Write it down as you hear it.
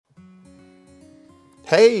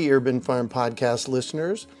Hey, Urban Farm Podcast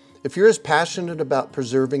listeners. If you're as passionate about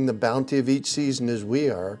preserving the bounty of each season as we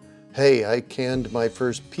are, hey, I canned my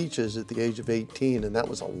first peaches at the age of 18, and that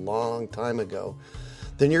was a long time ago,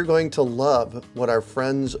 then you're going to love what our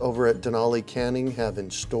friends over at Denali Canning have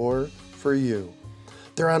in store for you.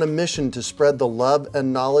 They're on a mission to spread the love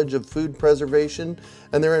and knowledge of food preservation,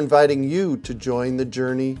 and they're inviting you to join the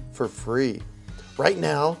journey for free. Right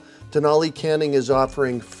now, Denali Canning is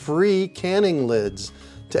offering free canning lids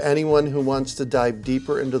to anyone who wants to dive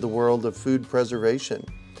deeper into the world of food preservation.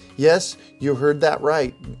 Yes, you heard that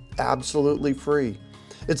right, absolutely free.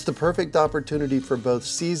 It's the perfect opportunity for both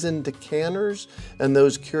seasoned canners and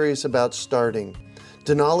those curious about starting.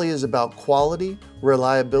 Denali is about quality,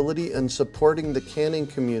 reliability, and supporting the canning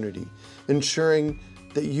community, ensuring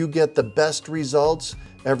that you get the best results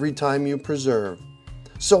every time you preserve.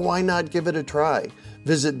 So why not give it a try?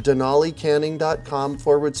 Visit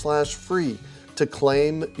denalicanning.com/free to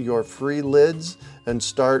claim your free lids and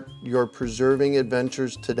start your preserving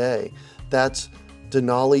adventures today. That's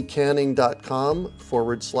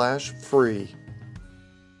denalicanning.com/free.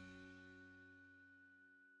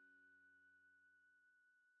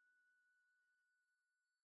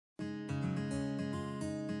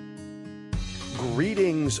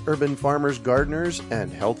 Greetings, urban farmers, gardeners,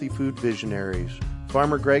 and healthy food visionaries.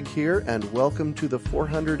 Farmer Greg here, and welcome to the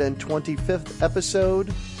 425th episode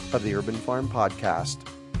of the Urban Farm Podcast,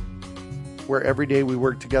 where every day we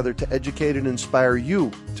work together to educate and inspire you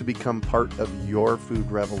to become part of your food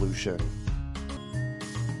revolution.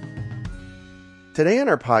 Today on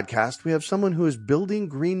our podcast, we have someone who is building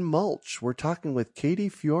green mulch. We're talking with Katie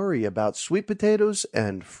Fiore about sweet potatoes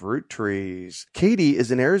and fruit trees. Katie is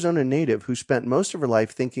an Arizona native who spent most of her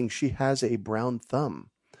life thinking she has a brown thumb.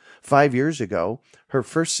 5 years ago, her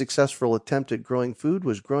first successful attempt at growing food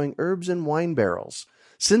was growing herbs in wine barrels.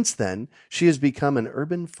 Since then, she has become an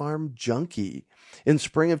urban farm junkie. In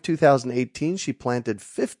spring of 2018, she planted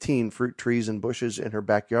 15 fruit trees and bushes in her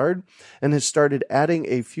backyard and has started adding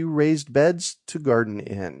a few raised beds to garden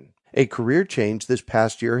in. A career change this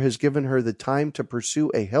past year has given her the time to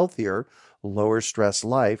pursue a healthier, lower stress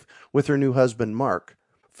life with her new husband, Mark.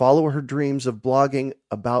 Follow her dreams of blogging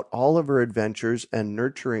about all of her adventures and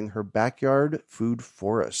nurturing her backyard food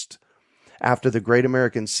forest. After the Great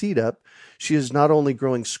American Seed Up, she is not only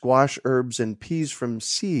growing squash, herbs, and peas from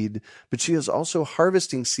seed, but she is also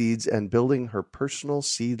harvesting seeds and building her personal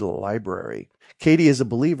seed library. Katie is a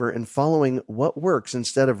believer in following what works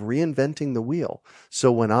instead of reinventing the wheel. So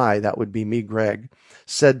when that would be me, Greg,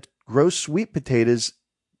 said grow sweet potatoes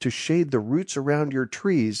to shade the roots around your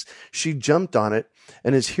trees, she jumped on it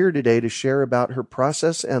and is here today to share about her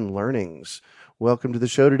process and learnings. Welcome to the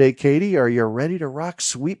show today, Katie. Are you ready to rock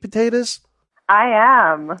sweet potatoes? I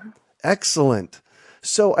am. Excellent.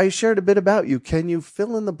 So I shared a bit about you. Can you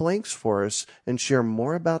fill in the blanks for us and share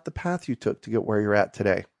more about the path you took to get where you're at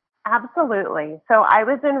today? Absolutely. So I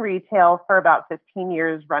was in retail for about 15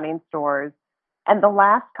 years running stores. And the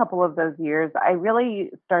last couple of those years, I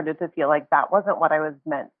really started to feel like that wasn't what I was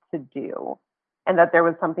meant to do and that there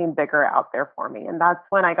was something bigger out there for me. And that's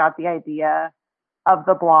when I got the idea of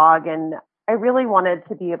the blog. And I really wanted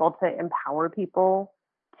to be able to empower people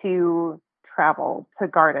to travel, to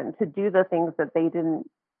garden, to do the things that they didn't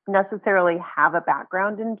necessarily have a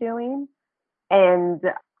background in doing. And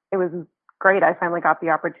it was great. I finally got the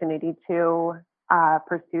opportunity to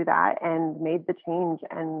pursue that and made the change,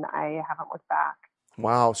 and I haven't looked back.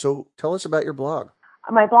 Wow. So tell us about your blog.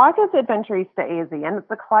 My blog is Adventurista AZ, and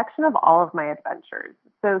it's a collection of all of my adventures.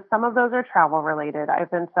 So some of those are travel related.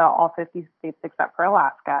 I've been to all 50 states except for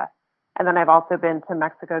Alaska. And then I've also been to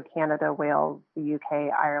Mexico, Canada, Wales, the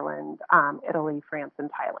UK, Ireland, Italy, France,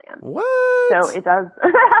 and Thailand. What? So it does.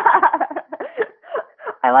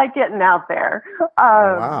 I like getting out there.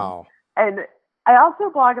 Wow. And I also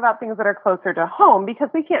blog about things that are closer to home because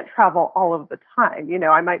we can't travel all of the time. You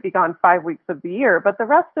know, I might be gone 5 weeks of the year, but the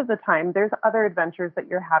rest of the time, there's other adventures that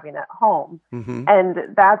you're having at home. Mm-hmm.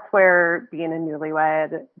 And that's where being a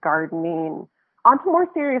newlywed, gardening, onto more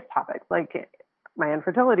serious topics like my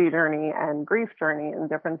infertility journey and grief journey and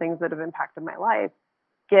different things that have impacted my life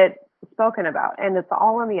get spoken about. And it's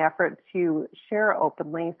all in the effort to share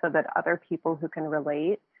openly so that other people who can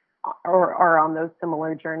relate or are on those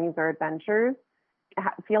similar journeys or adventures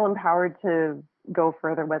feel empowered to go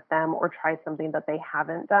further with them or try something that they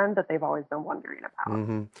haven't done that they've always been wondering about.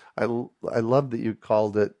 Mm-hmm. I love that you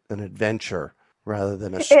called it an adventure rather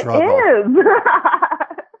than a struggle. It is.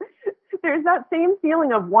 There's that same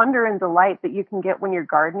feeling of wonder and delight that you can get when you're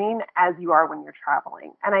gardening as you are when you're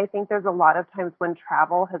traveling. And I think there's a lot of times when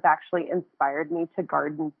travel has actually inspired me to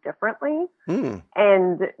garden differently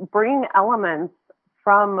and bring elements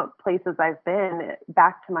from places I've been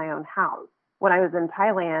back to my own house. When I was in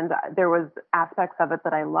Thailand, there was aspects of it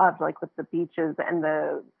that I loved, like with the beaches and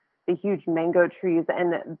the huge mango trees,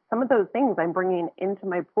 and some of those things I'm bringing into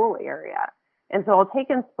my pool area. And so I'll take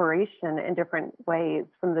inspiration in different ways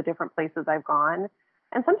from the different places I've gone.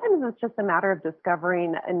 And sometimes it's just a matter of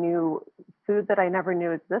discovering a new food that I never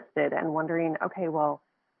knew existed and wondering, okay, well,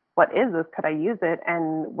 what is this? Could I use it?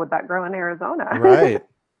 And would that grow in Arizona? Right.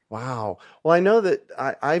 Wow. Well, I know that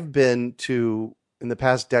I've been to, in the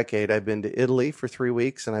past decade, I've been to Italy for 3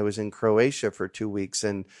 weeks and I was in Croatia for 2 weeks.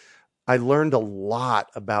 And I learned a lot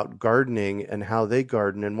about gardening and how they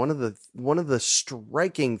garden. And one of the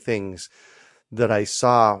striking things that I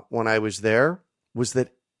saw when I was there was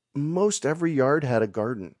that most every yard had a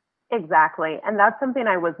garden. Exactly. And that's something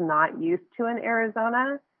I was not used to in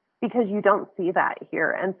Arizona because you don't see that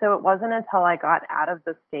here. And so it wasn't until I got out of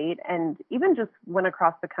the state and even just went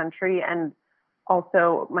across the country and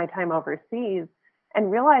also my time overseas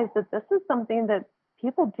and realized that this is something that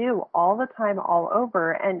people do all the time, all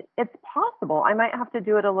over. And it's possible. I might have to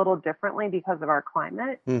do it a little differently because of our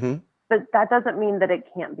climate, Hmm. but that doesn't mean that it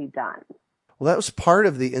can't be done. Well, that was part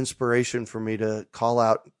of the inspiration for me to call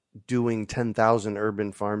out doing 10,000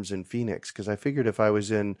 urban farms in Phoenix, because I figured if I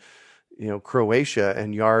was in, Croatia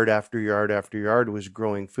and yard after yard after yard was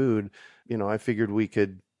growing food, I figured we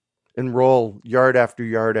could enroll yard after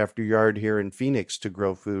yard after yard here in Phoenix to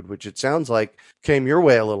grow food, which it sounds like came your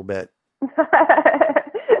way a little bit.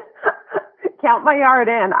 Count my yard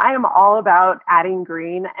in. I am all about adding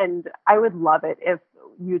green, and I would love it if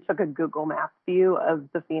you took a Google Maps view of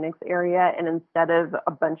the Phoenix area and instead of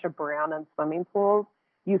a bunch of brown and swimming pools,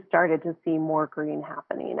 you started to see more green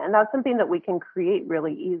happening. And that's something that we can create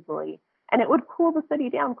really easily. And it would cool the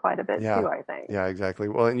city down quite a bit Yeah. too, I think. Yeah, exactly.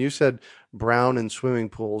 Well, and you said brown and swimming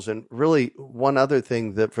pools. And really, one other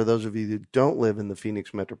thing that for those of you that don't live in the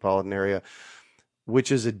Phoenix metropolitan area,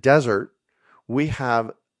 which is a desert, we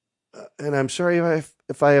have, and I'm sorry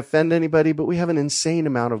if I offend anybody, but we have an insane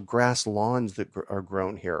amount of grass lawns that are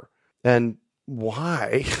grown here. And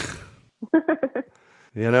why?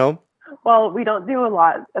 you know? Well, we don't do a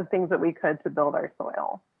lot of things that we could to build our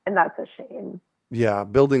soil, and that's a shame. Yeah,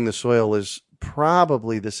 building the soil is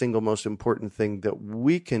probably the single most important thing that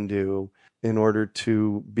we can do in order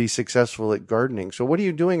to be successful at gardening. So what are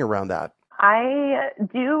you doing around that? I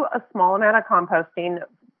do a small amount of composting.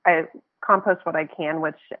 I compost what I can,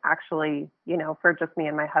 which actually, for just me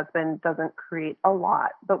and my husband doesn't create a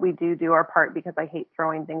lot, but we do our part because I hate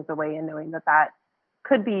throwing things away and knowing that that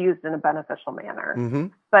could be used in a beneficial manner. Mm-hmm.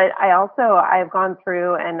 But I've gone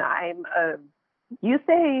through and you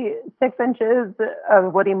say 6 inches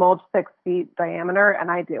of woody mulch, 6 feet diameter,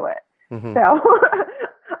 and I do it. Mm-hmm. So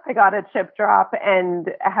I got a chip drop and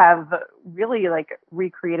have really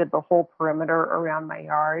recreated the whole perimeter around my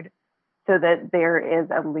yard so that there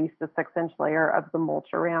is at least a 6-inch layer of the mulch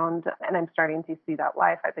around. And I'm starting to see that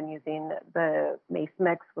life. I've been using the mace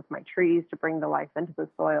mix with my trees to bring the life into the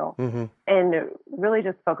soil, Mm-hmm. and really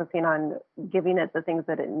just focusing on giving it the things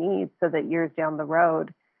that it needs so that years down the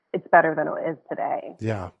road, it's better than it is today.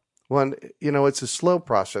 Yeah. Well, and, it's a slow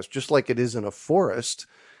process, just like it is in a forest.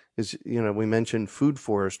 We mentioned food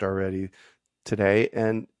forest already today.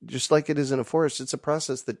 And just like it is in a forest, it's a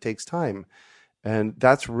process that takes time. And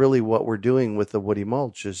that's really what we're doing with the woody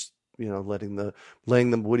mulch is, laying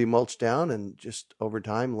the woody mulch down and just over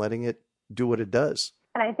time letting it do what it does.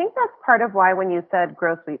 And I think that's part of why when you said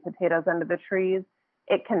grow sweet potatoes under the trees,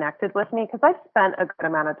 it connected with me because I've spent a good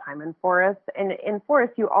amount of time in forests. And in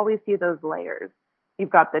forests, you always see those layers. You've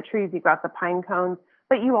got the trees, you've got the pine cones,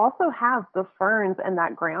 but you also have the ferns and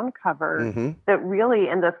that ground cover Mm-hmm. that really,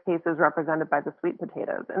 in this case, is represented by the sweet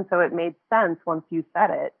potatoes. And so it made sense once you said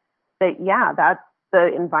it that, yeah, that's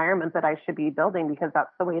the environment that I should be building because that's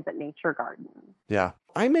the way that nature gardens. Yeah.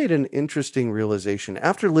 I made an interesting realization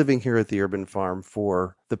after living here at the urban farm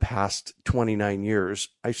for the past 29 years.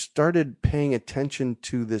 I started paying attention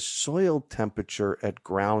to the soil temperature at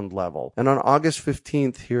ground level. And on August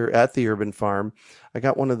 15th here at the urban farm, I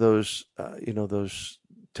got one of those, those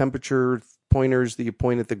temperature pointers that you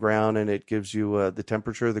point at the ground and it gives you the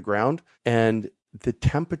temperature of the ground. And the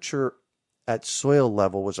temperature at soil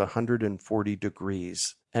level was 140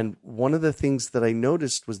 degrees. And one of the things that I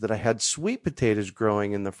noticed was that I had sweet potatoes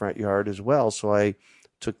growing in the front yard as well. So I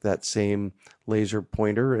took that same laser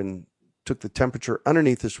pointer and took the temperature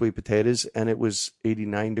underneath the sweet potatoes, and it was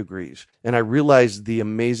 89 degrees. And I realized the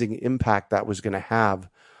amazing impact that was going to have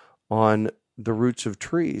on the roots of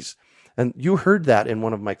trees. And you heard that in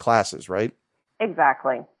one of my classes, right?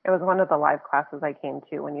 Exactly. It was one of the live classes I came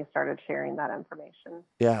to when you started sharing that information.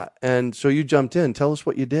 Yeah. And so you jumped in. Tell us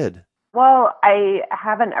what you did. Well, I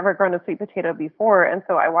haven't ever grown a sweet potato before, and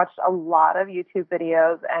so I watched a lot of YouTube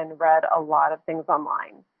videos and read a lot of things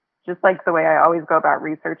online. Just like the way I always go about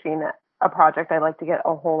researching a project, I like to get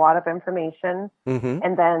a whole lot of information Mm-hmm.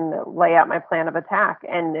 and then lay out my plan of attack.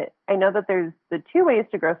 And I know that there's the two ways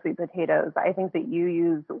to grow sweet potatoes. I think that you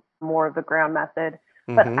use more of the ground method,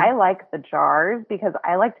 but Mm-hmm. I like the jars because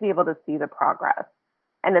I like to be able to see the progress.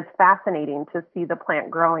 And it's fascinating to see the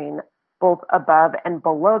plant growing both above and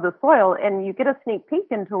below the soil. And you get a sneak peek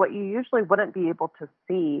into what you usually wouldn't be able to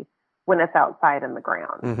see when it's outside in the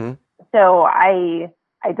ground. Mm-hmm. So I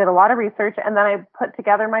did a lot of research and then I put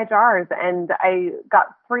together my jars and I got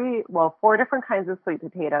four different kinds of sweet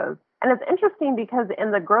potatoes. And it's interesting because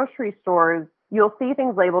in the grocery stores, you'll see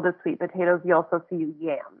things labeled as sweet potatoes. You also see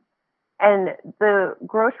yams. And the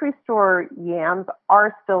grocery store yams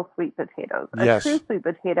are still sweet potatoes. A true Yes. sweet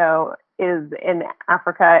potato is in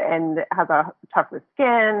Africa and has a tougher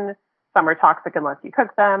skin. Some are toxic unless you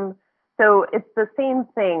cook them. So it's the same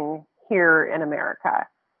thing here in America.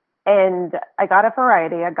 And I got a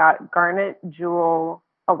variety. I got garnet, jewel,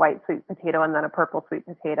 a white sweet potato, and then a purple sweet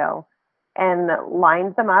potato, and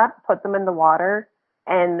lined them up, put them in the water,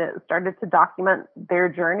 and started to document their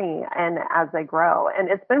journey and as they grow. And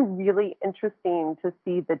it's been really interesting to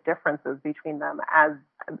see the differences between them as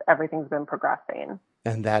everything's been progressing.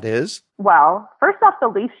 And that is? Well, first off, the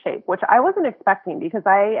leaf shape, which I wasn't expecting because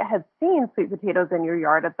I had seen sweet potatoes in your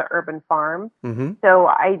yard at the urban farm. Mm-hmm. So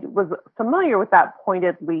I was familiar with that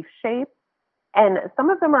pointed leaf shape. And some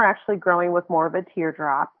of them are actually growing with more of a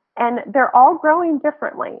teardrop. And they're all growing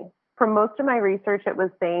differently. For most of my research, it was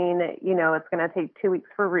saying, it's going to take 2 weeks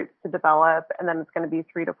for roots to develop, and then it's going to be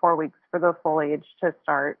 3 to 4 weeks for the foliage to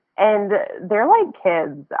start. And they're like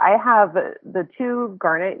kids. I have the two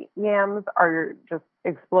garnet yams are just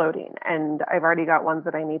exploding, and I've already got ones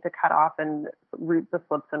that I need to cut off and root the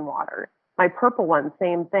slips in water. My purple one,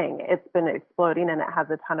 same thing. It's been exploding, and it has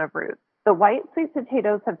a ton of roots. The white sweet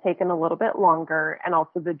potatoes have taken a little bit longer, and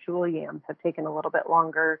also the jewel yams have taken a little bit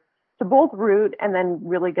longer to both root and then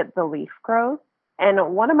really get the leaf growth.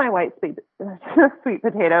 And one of my white sweet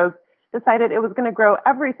potatoes decided it was going to grow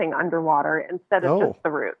everything underwater instead of Oh. just the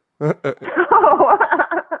roots.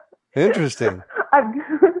 Interesting. I've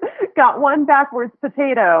got one backwards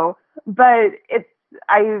potato, but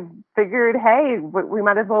I figured, hey, we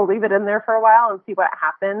might as well leave it in there for a while and see what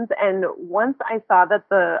happens. And once I saw that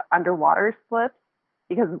the underwater slips,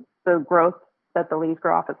 because the growth that the leaves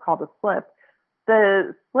grow off is called a slip,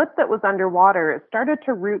 the slip that was underwater started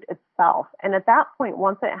to root itself. And at that point,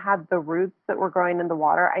 once it had the roots that were growing in the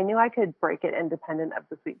water, I knew I could break it independent of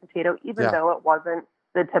the sweet potato, even Yeah. though it wasn't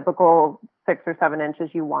the typical 6 or 7 inches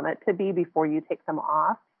you want it to be before you take them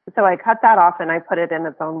off. So I cut that off and I put it in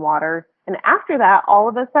its own water. And after that, all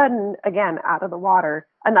of a sudden, again, out of the water,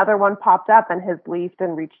 another one popped up and has leafed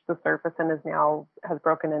and reached the surface and has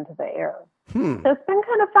broken into the air. So it's been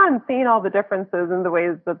kind of fun seeing all the differences in the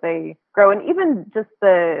ways that they grow. And even just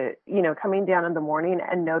coming down in the morning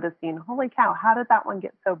and noticing, holy cow, how did that one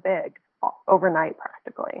get so big overnight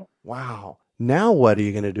practically? Wow. Now what are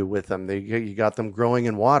you going to do with them? You got them growing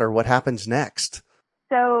in water. What happens next?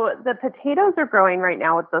 So the potatoes are growing right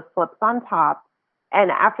now with the slips on top.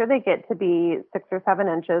 And after they get to be 6 or 7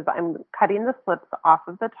 inches, I'm cutting the slips off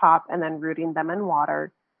of the top and then rooting them in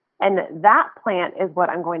water. And that plant is what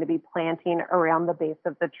I'm going to be planting around the base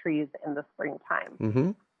of the trees in the springtime.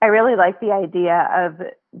 Mm-hmm. I really like the idea of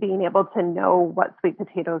being able to know what sweet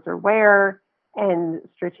potatoes are where and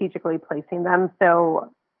strategically placing them.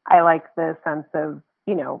 So I like the sense of,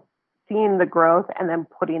 seeing the growth and then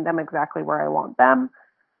putting them exactly where I want them.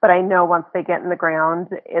 But I know once they get in the ground,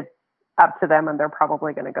 it's up to them and they're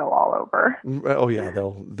probably going to go all over. Oh yeah,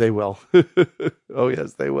 they will. Oh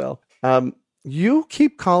yes, they will. You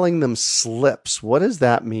keep calling them slips. What does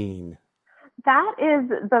that mean? That is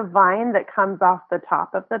the vine that comes off the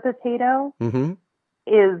top of the potato. Mm-hmm.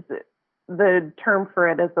 Is the term for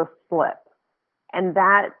it is a slip. And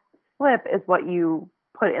that slip is what you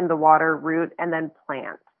put in the water, root, and then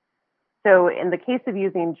plant. So in the case of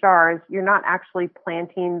using jars, you're not actually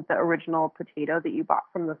planting the original potato that you bought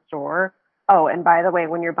from the store. Oh, and by the way,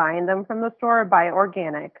 when you're buying them from the store, buy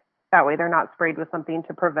organic. That way they're not sprayed with something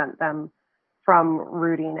to prevent them from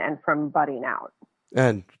rooting and from budding out.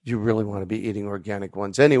 And you really want to be eating organic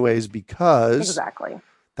ones anyways, because Exactly.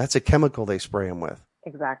 that's a chemical they spray them with.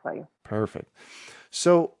 Exactly. Perfect.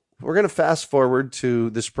 So we're going to fast forward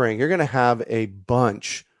to the spring. You're going to have a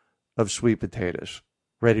bunch of sweet potatoes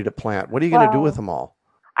ready to plant. What are you going to do with them all?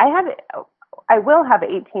 I will have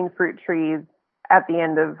 18 fruit trees at the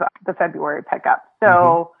end of the February pickup.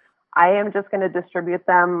 So I am just going to distribute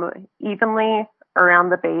them evenly around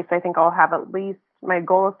the base, I think I'll have my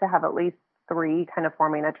goal is to have at least three kind of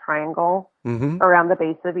forming a triangle Mm-hmm. around the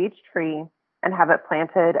base of each tree and have it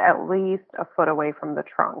planted at least a foot away from the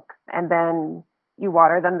trunk. And then you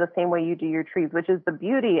water them the same way you do your trees, which is the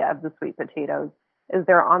beauty of the sweet potatoes, is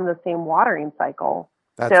they're on the same watering cycle.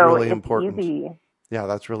 That's So really it's important. easy. Yeah,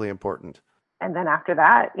 that's really important. And then after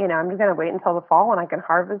that, I'm just going to wait until the fall when I can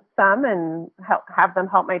harvest some and have them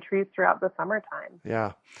help my trees throughout the summertime.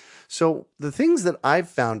 Yeah. So the things that I've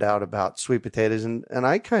found out about sweet potatoes, and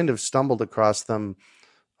I kind of stumbled across them,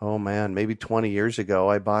 oh man, maybe 20 years ago.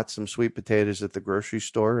 I bought some sweet potatoes at the grocery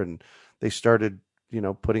store and they started,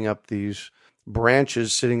 putting up these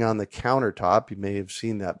branches sitting on the countertop. You may have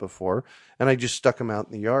seen that before. And I just stuck them out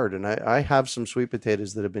in the yard. And I have some sweet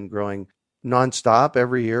potatoes that have been growing nonstop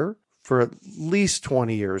every year for at least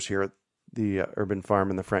 20 years here at the urban farm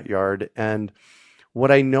in the front yard. And what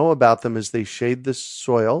I know about them is they shade the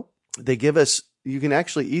soil. They give us, you can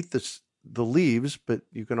actually eat the leaves, but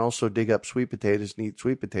you can also dig up sweet potatoes and eat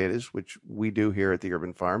sweet potatoes, which we do here at the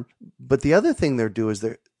urban farm. But the other thing they do is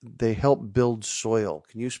they help build soil.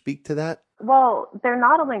 Can you speak to that? Well, they're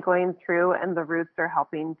not only going through and the roots are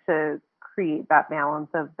helping to create that balance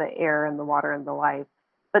of the air and the water and the life,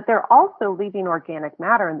 but they're also leaving organic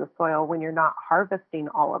matter in the soil when you're not harvesting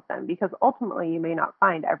all of them, because ultimately you may not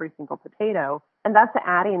find every single potato, and that's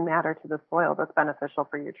adding matter to the soil that's beneficial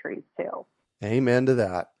for your trees too. Amen to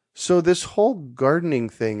that. So this whole gardening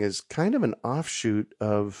thing is kind of an offshoot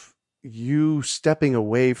of you stepping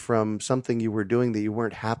away from something you were doing that you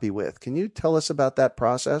weren't happy with. Can you tell us about that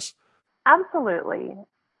process? Absolutely.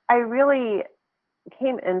 I really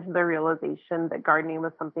came into the realization that gardening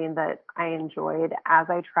was something that I enjoyed as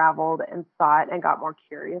I traveled and saw it and got more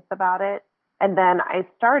curious about it. And then I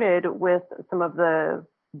started with some of the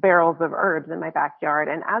barrels of herbs in my backyard.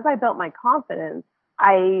 And as I built my confidence,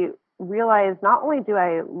 I realized not only do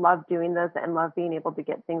I love doing this and love being able to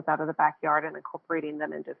get things out of the backyard and incorporating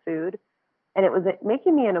them into food, and it was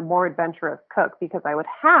making me a more adventurous cook because I would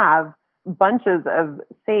have bunches of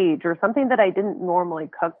sage or something that I didn't normally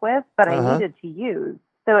cook with, but I Uh-huh. needed to use.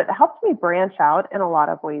 So it helped me branch out in a lot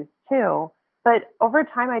of ways too. But over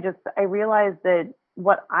time, I realized that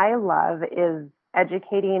what I love is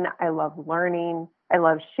educating. I love learning. I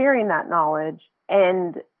love sharing that knowledge.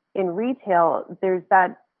 And in retail, there's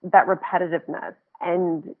that repetitiveness,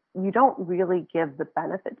 and you don't really give the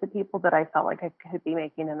benefit to people that I felt like I could be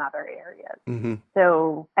making in other areas. Mm-hmm.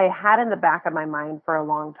 So I had in the back of my mind for a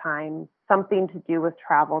long time something to do with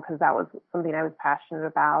travel because that was something I was passionate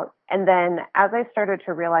about. And then as I started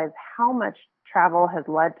to realize how much travel has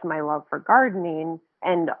led to my love for gardening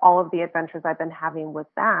and all of the adventures I've been having with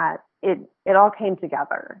that, it all came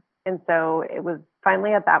together. And so it was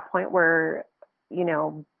finally at that point where,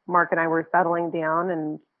 Mark and I were settling down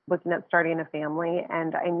and looking at starting a family.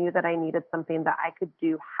 And I knew that I needed something that I could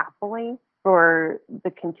do happily for the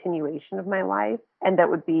continuation of my life and that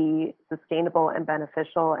would be sustainable and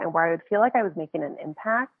beneficial and where I would feel like I was making an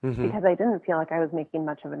impact Mm-hmm. because I didn't feel like I was making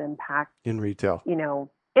much of an impact, In retail.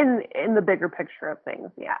 In the bigger picture of things.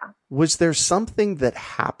 Yeah. Was there something that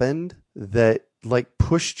happened that like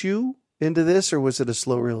pushed you into this, or was it a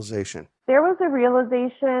slow realization? There was a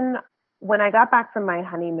realization when I got back from my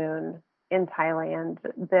honeymoon in Thailand.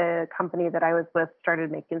 The company that I was with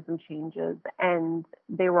started making some changes, and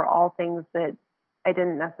they were all things that I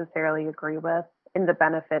didn't necessarily agree with in the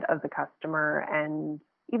benefit of the customer and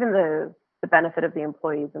even the benefit of the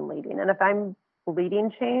employees in leading. And if I'm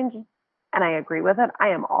leading change and I agree with it, I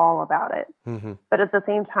am all about it. Mm-hmm. But at the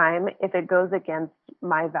same time, if it goes against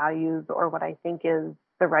my values or what I think is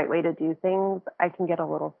the right way to do things, I can get a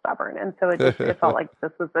little stubborn. And so it felt like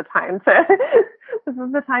this was the time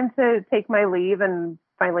to take my leave and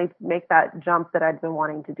finally make that jump that I'd been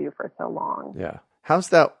wanting to do for so long. Yeah. How's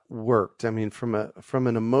that worked? I mean, from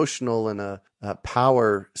an emotional and a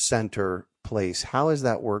power center place, how has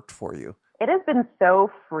that worked for you? It has been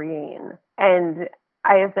so freeing, and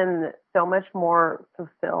I have been so much more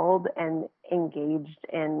fulfilled and engaged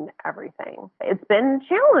in everything. It's been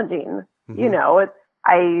challenging. Mm-hmm.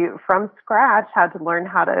 I from scratch had to learn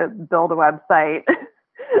how to build a website,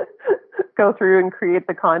 go through and create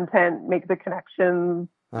the content, make the connections,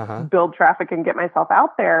 Uh-huh. build traffic and get myself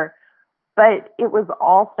out there. But it was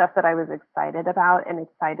all stuff that I was excited about and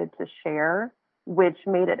excited to share, which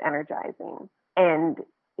made it energizing. And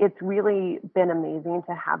it's really been amazing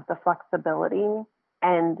to have the flexibility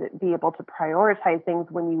and be able to prioritize things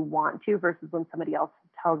when you want to versus when somebody else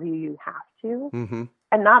tells you have to. Mm-hmm.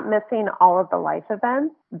 And not missing all of the life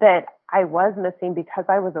events that I was missing because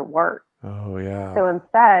I was at work. Oh, yeah. So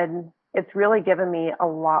instead, it's really given me a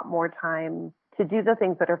lot more time to do the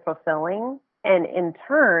things that are fulfilling and in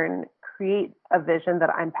turn create a vision that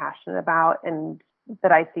I'm passionate about and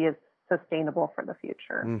that I see as sustainable for the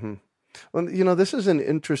future. Mm-hmm. Well, this is an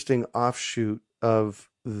interesting offshoot of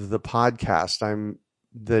the podcast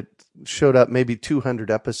that showed up maybe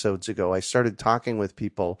 200 episodes ago. I started talking with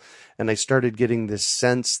people and I started getting this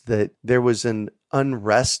sense that there was an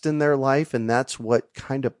unrest in their life, and that's what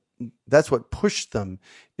pushed them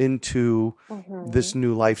into this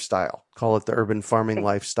new lifestyle. Call it the urban farming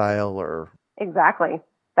lifestyle or Exactly.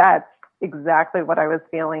 That's exactly what I was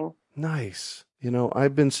feeling. Nice.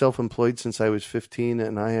 I've been self-employed since I was 15,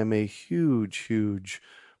 and I am a huge, huge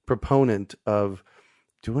proponent of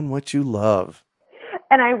doing what you love.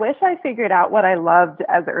 And I wish I figured out what I loved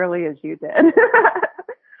as early as you did.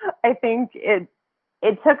 I think it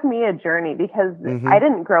took me a journey because I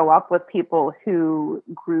didn't grow up with people who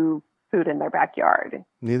grew food in their backyard.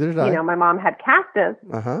 Neither did I. My mom had cactus,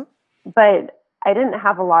 but I didn't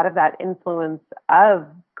have a lot of that influence of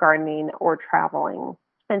gardening or traveling.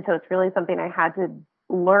 And so it's really something I had to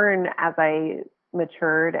learn as I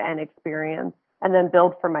matured and experienced and then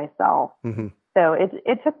build for myself. So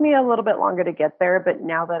it took me a little bit longer to get there, but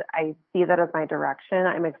now that I see that as my direction,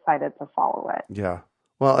 I'm excited to follow it. Yeah.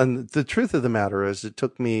 Well, and the truth of the matter is it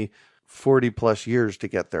took me 40 plus years to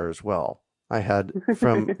get there as well. I had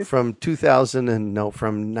from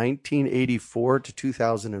 1984 to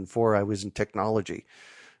 2004, I was in technology.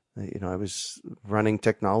 I was running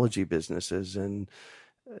technology businesses, and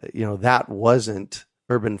that wasn't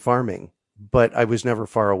urban farming, but I was never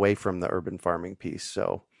far away from the urban farming piece.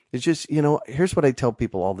 So it's just, here's what I tell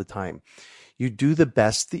people all the time. You do the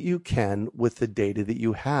best that you can with the data that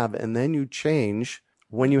you have, and then you change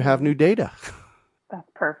when you have new data. That's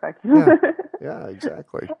perfect. Yeah,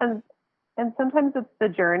 exactly. And sometimes it's the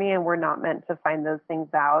journey, and we're not meant to find those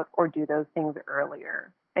things out or do those things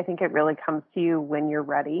earlier. I think it really comes to you when you're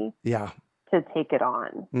ready. Yeah. To take it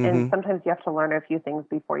on. And sometimes you have to learn a few things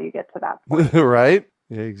before you get to that point. Right?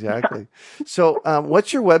 Yeah, exactly. So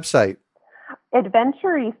what's your website?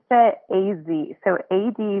 Adventurista AZ. So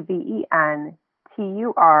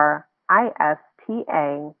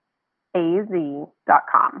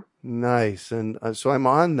AdventuristaAZ.com. Nice. And so I'm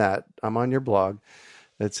on that. I'm on your blog.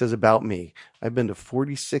 It says about me. I've been to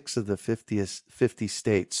 46 of the 50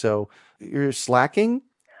 states. So you're slacking?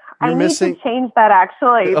 I need to change that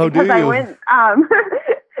actually, because I went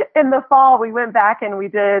in the fall. We went back and we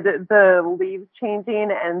did the leaves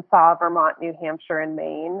changing and saw Vermont, New Hampshire, and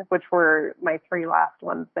Maine, which were my 3 last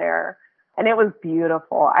ones there, and it was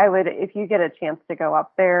beautiful. I would, if you get a chance to go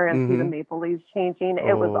up there and see the maple leaves changing,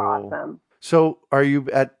 it was awesome. So, are you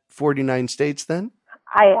at 49 states then?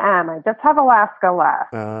 I am. I just have Alaska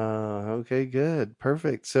left. Okay, good.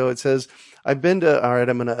 Perfect. So it says, all right,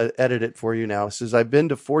 I'm going to edit it for you now. It says, I've been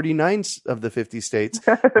to 49 of the 50 states,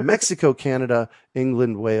 Mexico, Canada,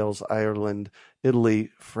 England, Wales, Ireland, Italy,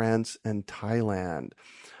 France, and Thailand.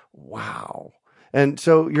 Wow. And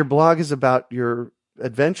so your blog is about your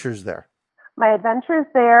adventures there. My adventures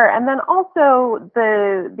there, and then also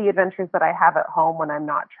the adventures that I have at home when I'm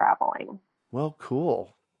not traveling. Well,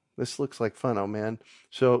 cool. This looks like fun. Oh man.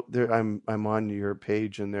 So there I'm on your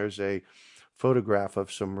page, and there's a photograph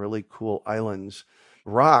of some really cool islands,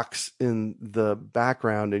 rocks in the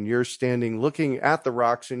background, and you're standing looking at the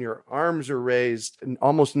rocks and your arms are raised in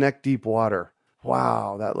almost neck deep water.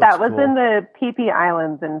 Wow, that looks cool. That was in the Phi Phi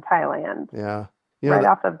Islands in Thailand. Yeah. Right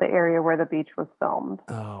off of the area where the beach was filmed.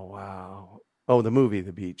 Oh, wow. Oh, the movie,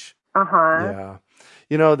 The Beach. Yeah.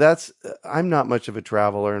 I'm not much of a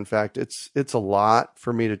traveler. In fact, it's a lot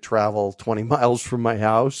for me to travel 20 miles from my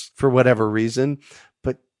house for whatever reason.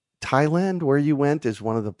 But Thailand, where you went, is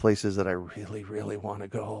one of the places that I really, really want to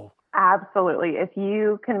go. Absolutely. If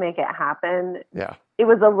you can make it happen. Yeah. It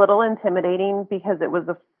was a little intimidating because it was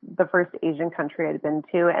the first Asian country I'd been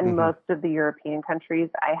to, and most of the European countries,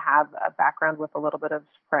 I have a background with a little bit of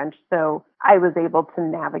French, so I was able to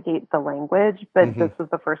navigate the language, but this was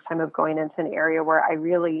the first time of going into an area where I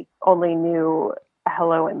really only knew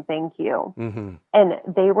hello and thank you. And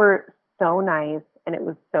they were so nice, and it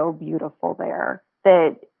was so beautiful there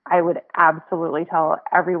that I would absolutely tell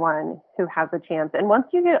everyone who has a chance. And once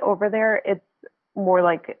you get over there, it's more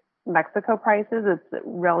like Mexico prices. It's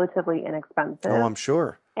relatively inexpensive. Oh, I'm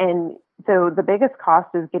sure. And so the biggest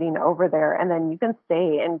cost is getting over there. And then you can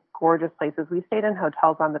stay in gorgeous places. We stayed in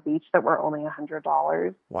hotels on the beach that were only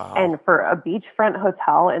 $100. Wow. And for a beachfront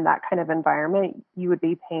hotel in that kind of environment, you would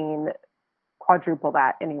be paying quadruple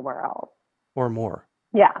that anywhere else. Or more.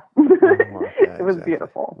 Yeah. Yeah, it was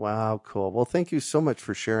beautiful. Wow, cool. Well, thank you so much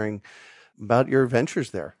for sharing about your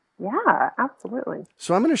adventures there. Yeah, absolutely.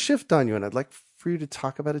 So I'm going to shift on you, and I'd like for you to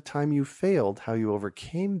talk about a time you failed, how you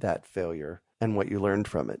overcame that failure, and what you learned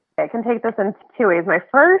from it. I can take this in two ways.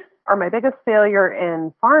 My biggest failure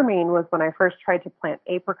in farming was when I first tried to plant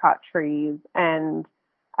apricot trees, and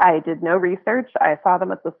I did no research. I saw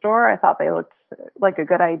them at the store. I thought they looked like a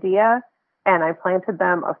good idea, and I planted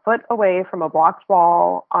them a foot away from a blocked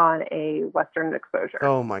wall on a western exposure.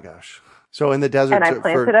 Oh my gosh. So in the desert. And I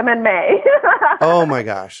planted them in May. Oh my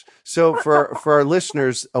gosh. So for our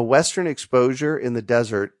listeners, a western exposure in the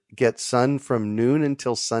desert gets sun from noon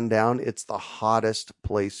until sundown. It's the hottest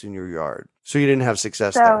place in your yard. So you didn't have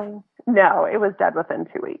success there. No, it was dead within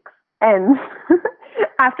 2 weeks. And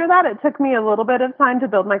after that, it took me a little bit of time to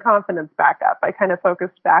build my confidence back up. I kind of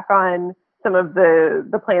focused back on some of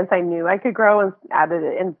the plants I knew I could grow and added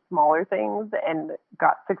it in smaller things and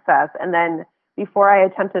got success. And then before I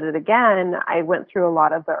attempted it again, I went through a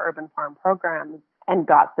lot of the urban farm programs and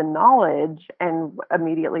got the knowledge and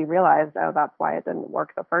immediately realized, oh, that's why it didn't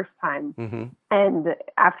work the first time. Mm-hmm. And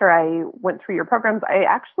after I went through your programs, I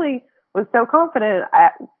actually was so confident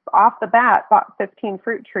off the bat, bought 15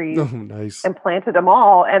 fruit trees and planted them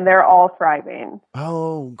all, and they're all thriving.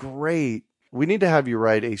 Oh, great. We need to have you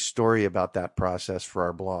write a story about that process for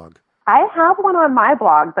our blog. I have one on my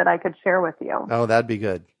blog that I could share with you. Oh, that'd be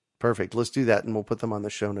good. Perfect. Let's do that, and we'll put them on the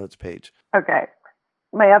show notes page. Okay.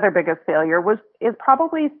 My other biggest failure is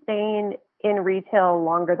probably staying in retail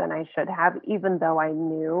longer than I should have, even though I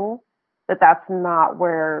knew that that's not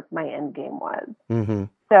where my end game was. Mm-hmm.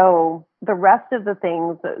 So the rest of the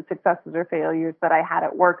things, the successes or failures that I had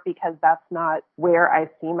at work, because that's not where I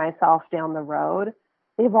see myself down the road,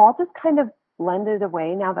 they've all just kind of blended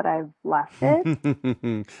away now that I've left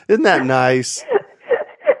it. Isn't that nice?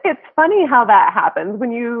 It's funny how that happens.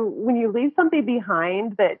 When you leave something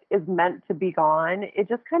behind that is meant to be gone, it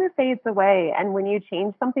just kind of fades away. And when you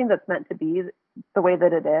change something that's meant to be the way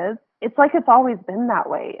that it is, it's like it's always been that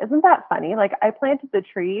way. Isn't that funny? Like, I planted the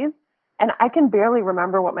trees and I can barely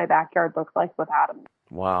remember what my backyard looked like without them.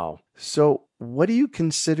 Wow. So what do you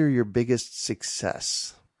consider your biggest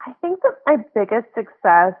success? I think that my biggest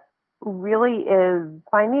success really is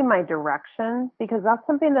finding my direction, because that's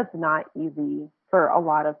something that's not easy for a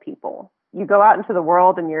lot of people. You go out into the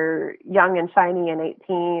world and you're young and shiny and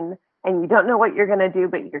 18 and you don't know what you're going to do,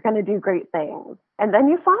 but you're going to do great things. And then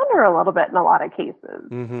you flounder a little bit in a lot of cases.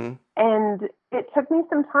 Mm-hmm. And it took me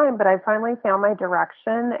some time, but I finally found my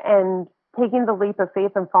direction, and taking the leap of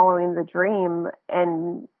faith and following the dream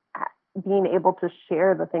and being able to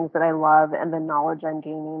share the things that I love and the knowledge I'm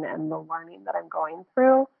gaining and the learning that I'm going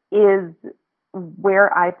through is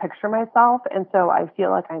where I picture myself. And so I feel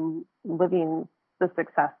like I'm living the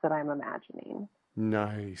success that I'm imagining.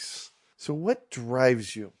 Nice. So what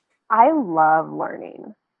drives you? I love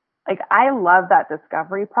learning. Like, I love that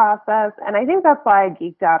discovery process. And I think that's why I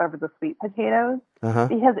geeked out over the sweet potatoes,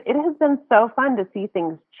 because it has been so fun to see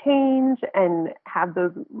things change and have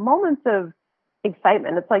those moments of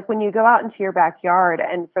excitement. It's like when you go out into your backyard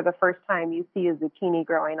and for the first time you see a zucchini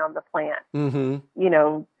growing on the plant, you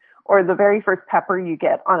know, or the very first pepper you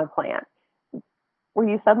get on a plant, where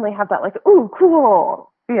you suddenly have that like, ooh,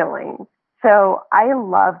 cool feeling. So I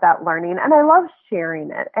love that learning, and I love sharing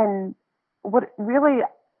it. And what really,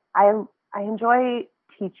 I enjoy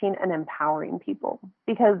teaching and empowering people,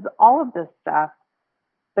 because all of this stuff,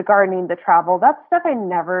 the gardening, the travel, that's stuff I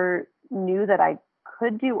never knew that I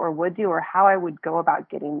could do or would do, or how I would go about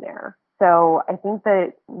getting there. So I think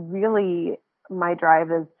that really my drive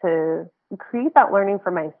is to create that learning for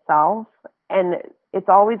myself, and it's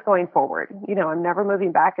always going forward. You know, I'm never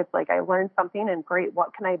moving back. It's like I learned something, and great,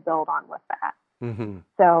 what can I build on with that? Mm-hmm.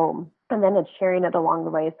 So, and then it's sharing it along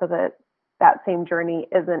the way so that that same journey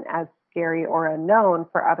isn't as scary or unknown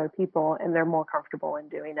for other people, and they're more comfortable in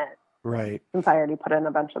doing it. Right. Since I already put in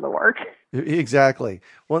a bunch of the work. Exactly.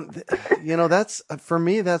 Well, you know, that's, for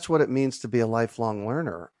me, that's what it means to be a lifelong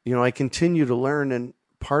learner. You know, I continue to learn, and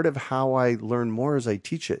part of how I learn more is I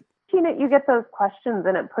teach it. You get those questions,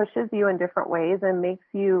 and it pushes you in different ways and makes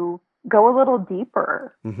you go a little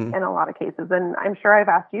deeper in a lot of cases. And I'm sure I've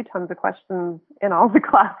asked you tons of questions in all the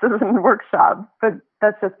classes and workshops, but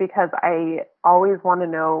that's just because I always want to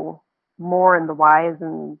know more and the whys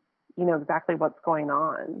and, you know, exactly what's going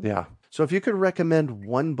on. Yeah. So if you could recommend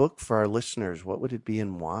one book for our listeners, what would it be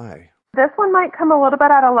and why? This one might come a little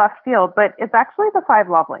bit out of left field, but it's actually The 5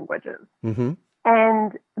 Love Languages. Mm-hmm.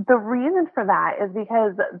 And the reason for that is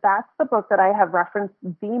because that's the book that I have referenced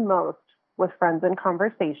the most with friends in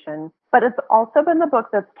conversation, but it's also been the book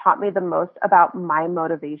that's taught me the most about my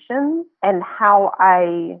motivation and how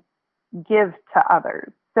I give to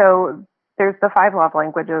others. So there's the 5 love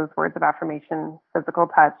languages: words of affirmation, physical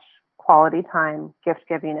touch, quality time, gift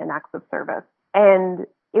giving, and acts of service. And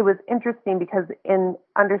it was interesting because in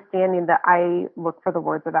understanding that I look for the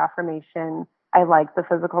words of affirmation, I like the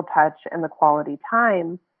physical touch and the quality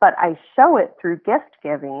time, but I show it through gift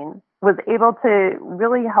giving, was able to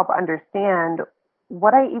really help understand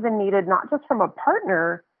what I even needed, not just from a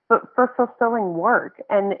partner, but for fulfilling work.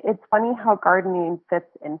 And it's funny how gardening fits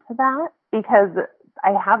into that because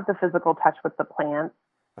I have the physical touch with the plants.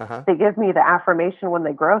 Uh-huh. They give me the affirmation when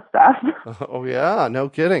they grow stuff. Oh, yeah. No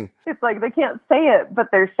kidding. It's like they can't say it, but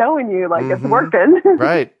they're showing you like it's working.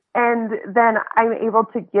 Right. And then I'm able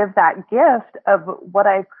to give that gift of what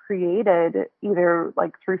I've created, either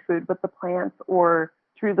like through food with the plants or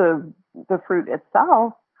through the fruit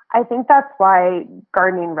itself. I think that's why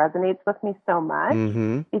gardening resonates with me so much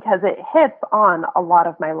because it hits on a lot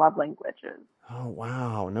of my love languages. Oh,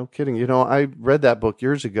 wow. No kidding. You know, I read that book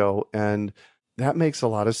years ago, and that makes a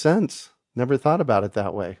lot of sense. Never thought about it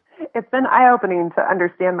that way. It's been eye-opening to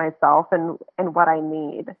understand myself and what I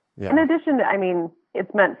need. Yeah. In addition, I mean,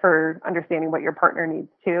 it's meant for understanding what your partner needs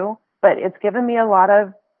too, but it's given me a lot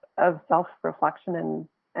of self-reflection and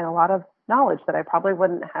a lot of knowledge that I probably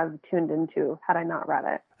wouldn't have tuned into had I not read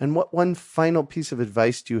it. And what one final piece of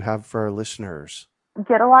advice do you have for our listeners?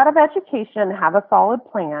 Get a lot of education, have a solid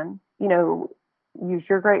plan, use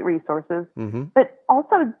your great resources, but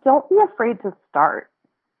also don't be afraid to start.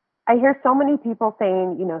 I hear so many people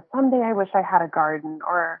saying, someday I wish I had a garden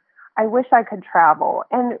or I wish I could travel.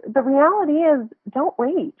 And the reality is don't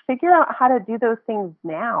wait. Figure out how to do those things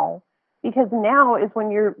now because now is when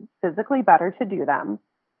you're physically better to do them.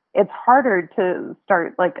 It's harder to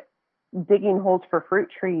start like digging holes for fruit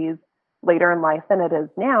trees later in life than it is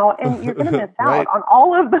now. And you're going to miss out on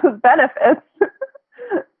all of those benefits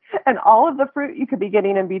and all of the fruit you could be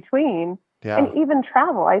getting in between. Yeah. And even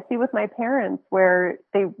travel. I see with my parents where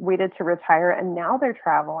they waited to retire and now they're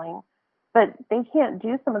traveling, but they can't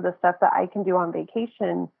do some of the stuff that I can do on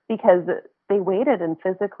vacation because they waited and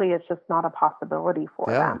physically it's just not a possibility for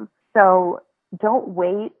them. So don't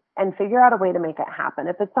wait and figure out a way to make it happen.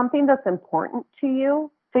 If it's something that's important to you,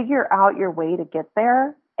 figure out your way to get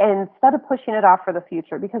there instead of pushing it off for the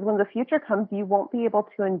future, because when the future comes, you won't be able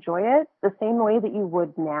to enjoy it the same way that you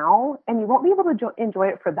would now, and you won't be able to enjoy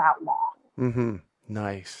it for that long.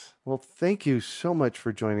 Nice. Well, thank you so much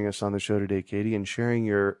for joining us on the show today, Katie, and sharing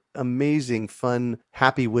your amazing, fun,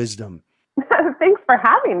 happy wisdom. Thanks for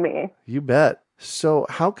having me. You bet. So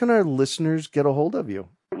how can our listeners get a hold of you?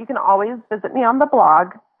 You can always visit me on the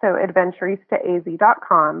blog, so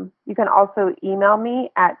adventuristaaz.com. You can also email me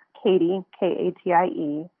at Katie,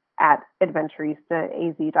 Katie, at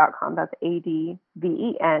adventuristaaz.com. That's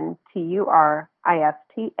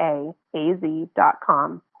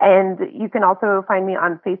ADVENTURISTAAZ.com. And you can also find me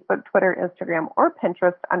on Facebook, Twitter, Instagram, or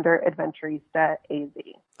Pinterest under Adventurista AZ.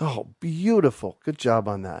 Oh, beautiful. Good job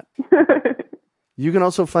on that. You can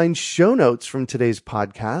also find show notes from today's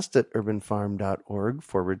podcast at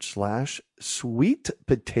urbanfarm.org/sweet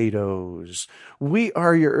potatoes. We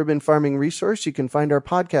are your urban farming resource. You can find our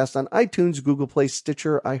podcast on iTunes, Google Play,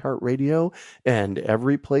 Stitcher, iHeartRadio, and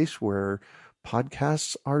every place where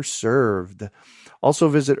podcasts are served. Also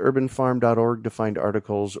visit urbanfarm.org to find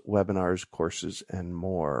articles, webinars, courses, and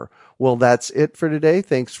more. Well, that's it for today.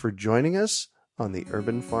 Thanks for joining us on the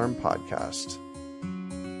Urban Farm Podcast.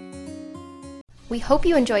 We hope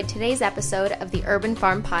you enjoyed today's episode of the Urban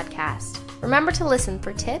Farm Podcast. Remember to listen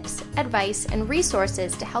for tips, advice, and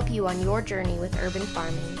resources to help you on your journey with urban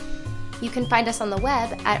farming. You can find us on the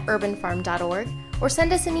web at urbanfarm.org or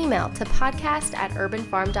send us an email to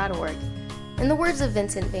podcast@urbanfarm.org. In the words of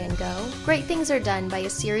Vincent van Gogh, great things are done by a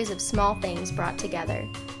series of small things brought together.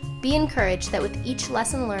 Be encouraged that with each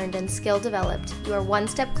lesson learned and skill developed, you are one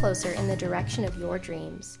step closer in the direction of your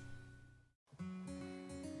dreams.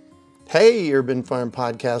 Hey, Urban Farm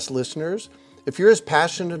Podcast listeners. If you're as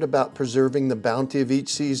passionate about preserving the bounty of each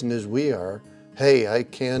season as we are, hey, I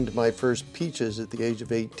canned my first peaches at the age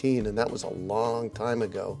of 18, and that was a long time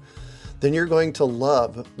ago, then you're going to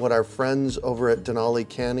love what our friends over at Denali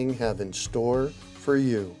Canning have in store for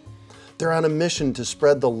you. They're on a mission to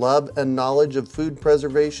spread the love and knowledge of food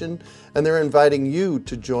preservation, and they're inviting you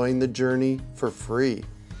to join the journey for free.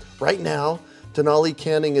 Right now, Denali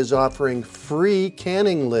Canning is offering free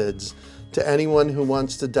canning lids to anyone who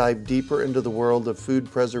wants to dive deeper into the world of food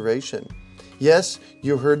preservation. Yes,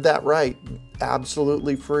 you heard that right,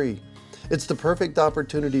 absolutely free. It's the perfect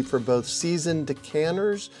opportunity for both seasoned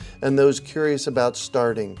canners and those curious about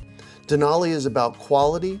starting. Denali is about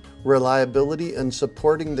quality, reliability, and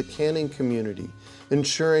supporting the canning community,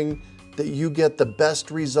 ensuring that you get the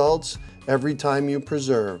best results every time you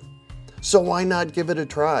preserve. So why not give it a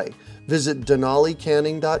try? Visit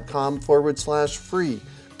denalicanning.com/free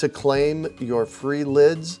to claim your free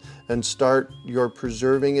lids and start your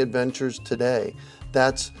preserving adventures today.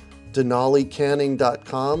 That's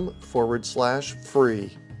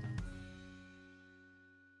denalicanning.com/free.